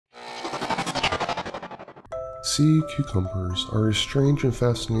Sea cucumbers are strange and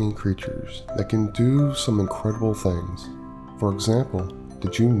fascinating creatures that can do some incredible things. For example,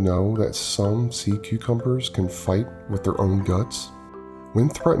 did you know that some sea cucumbers can fight with their own guts? When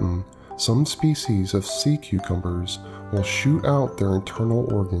threatened, some species of sea cucumbers will shoot out their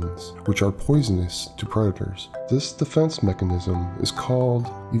internal organs, which are poisonous to predators. This defense mechanism is called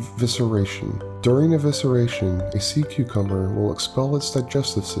evisceration. During evisceration, a sea cucumber will expel its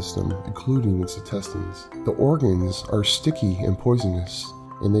digestive system, including its intestines. The organs are sticky and poisonous,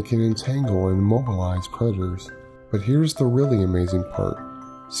 and they can entangle and immobilize predators. But here's the really amazing part.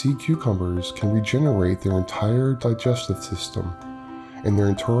 Sea cucumbers can regenerate their entire digestive system, and their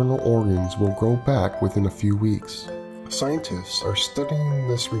internal organs will grow back within a few weeks. Scientists are studying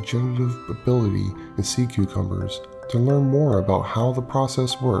this regenerative ability in sea cucumbers to learn more about how the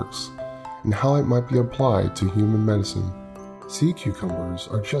process works and how it might be applied to human medicine. Sea cucumbers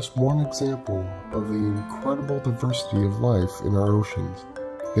are just one example of the incredible diversity of life in our oceans.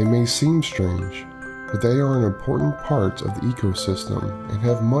 They may seem strange, but they are an important part of the ecosystem and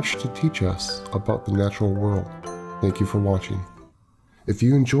have much to teach us about the natural world. Thank you for watching. If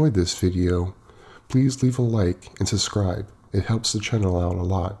you enjoyed this video, please leave a like and subscribe. It helps the channel out a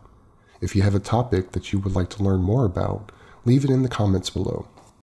lot. If you have a topic that you would like to learn more about, leave it in the comments below.